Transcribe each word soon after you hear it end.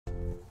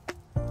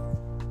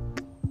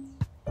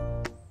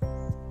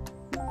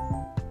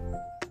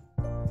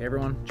Hey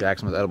everyone,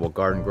 Jackson with Edible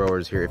Garden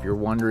Growers here. If you're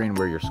wondering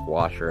where your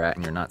squash are at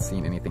and you're not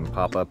seeing anything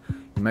pop up,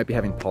 you might be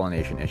having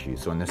pollination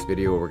issues. So in this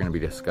video, we're going to be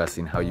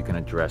discussing how you can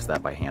address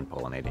that by hand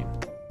pollinating.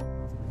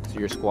 So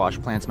your squash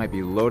plants might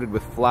be loaded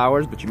with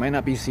flowers, but you might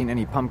not be seeing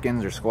any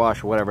pumpkins or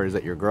squash or whatever it is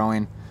that you're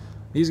growing.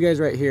 These guys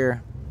right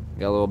here,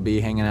 got a little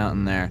bee hanging out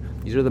in there.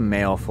 These are the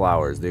male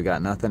flowers. They've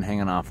got nothing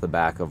hanging off the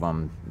back of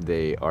them.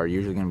 They are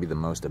usually going to be the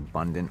most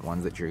abundant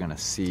ones that you're going to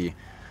see.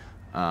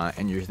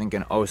 And you're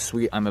thinking, oh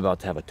sweet, I'm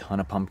about to have a ton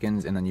of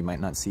pumpkins, and then you might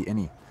not see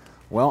any.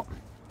 Well,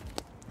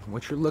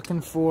 what you're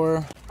looking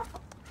for,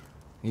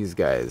 these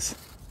guys.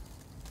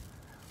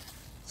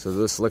 So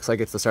this looks like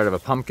it's the start of a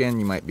pumpkin.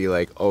 You might be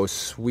like, oh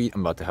sweet,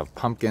 I'm about to have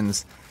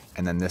pumpkins,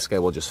 and then this guy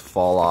will just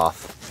fall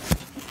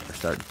off or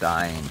start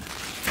dying,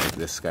 like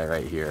this guy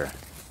right here,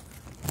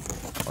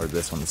 or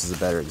this one. This is a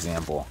better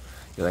example.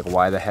 You're like,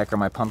 why the heck are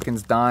my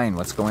pumpkins dying?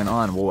 What's going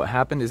on? Well, what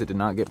happened is it did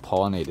not get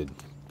pollinated,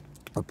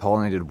 or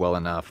pollinated well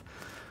enough.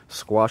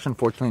 Squash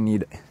unfortunately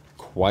need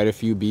quite a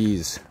few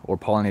bees or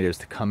pollinators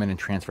to come in and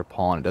transfer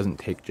pollen. It doesn't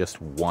take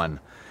just one.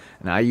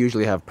 And I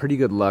usually have pretty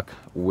good luck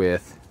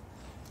with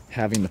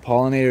having the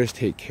pollinators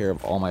take care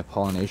of all my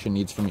pollination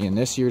needs for me. And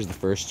this year is the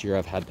first year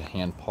I've had to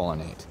hand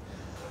pollinate.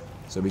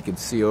 So we can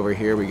see over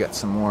here we got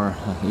some more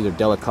either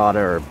delicata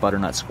or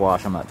butternut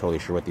squash. I'm not totally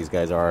sure what these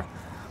guys are.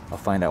 I'll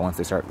find out once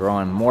they start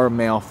growing. More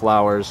male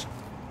flowers,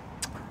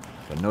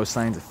 but no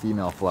signs of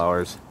female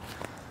flowers.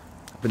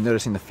 Been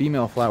noticing the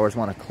female flowers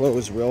want to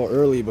close real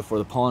early before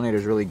the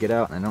pollinators really get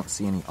out, and I don't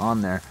see any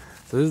on there.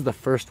 So this is the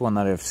first one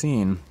that I've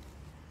seen.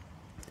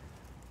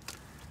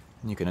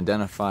 And you can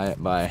identify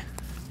it by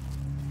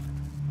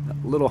a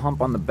little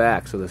hump on the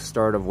back, so the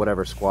start of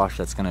whatever squash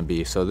that's going to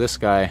be. So this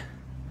guy,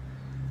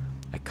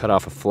 I cut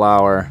off a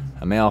flower,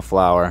 a male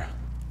flower,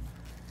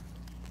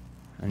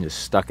 and just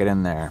stuck it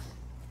in there.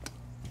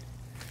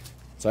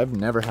 So I've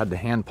never had to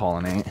hand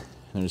pollinate.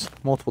 There's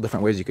multiple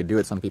different ways you could do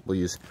it. Some people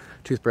use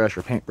toothbrush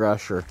or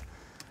paintbrush or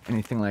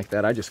anything like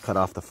that. I just cut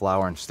off the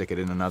flower and stick it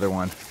in another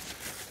one.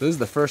 So this is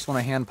the first one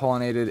I hand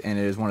pollinated, and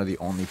it is one of the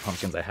only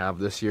pumpkins I have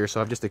this year. So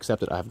I've just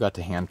accepted I've got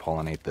to hand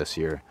pollinate this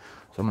year.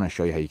 So I'm going to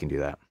show you how you can do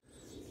that.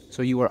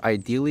 So you are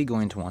ideally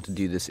going to want to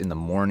do this in the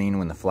morning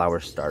when the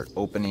flowers start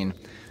opening.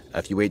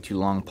 If you wait too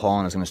long,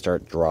 pollen is going to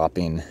start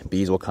dropping.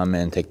 Bees will come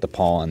in, take the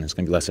pollen. It's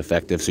going to be less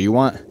effective. So you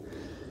want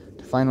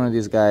to find one of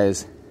these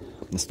guys.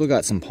 I still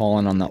got some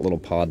pollen on that little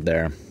pod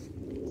there.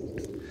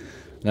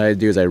 What I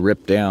do is I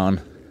rip down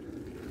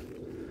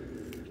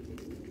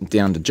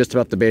to just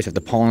about the base. If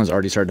the pollen has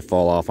already started to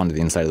fall off onto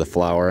the inside of the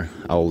flower,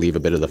 I will leave a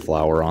bit of the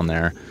flower on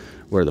there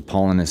where the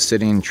pollen is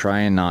sitting,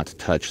 trying not to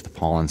touch the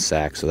pollen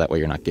sac, so that way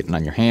you're not getting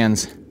on your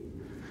hands.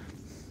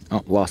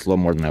 Oh, lost a little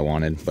more than I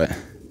wanted, but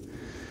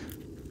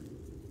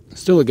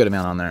still a good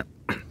amount on there.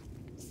 So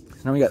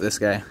now we got this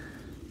guy.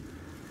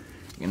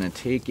 I'm gonna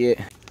take it.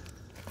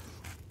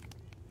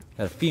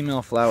 Got a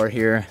female flower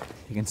here.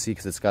 You can see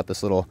because it's got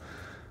this little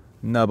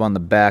nub on the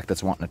back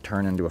that's wanting to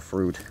turn into a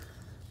fruit.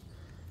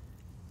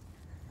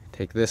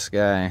 Take this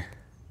guy.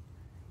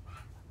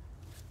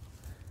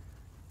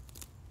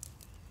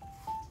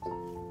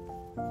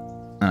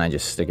 And I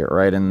just stick it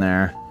right in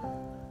there.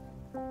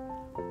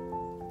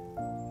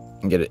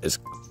 And get it as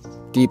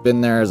deep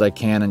in there as I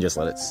can and just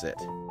let it sit.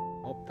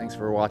 Well, thanks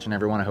for watching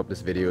everyone. I hope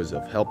this video is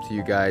of help to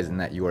you guys and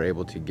that you are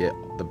able to get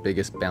the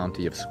biggest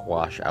bounty of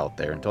squash out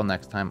there. Until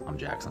next time, I'm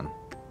Jackson.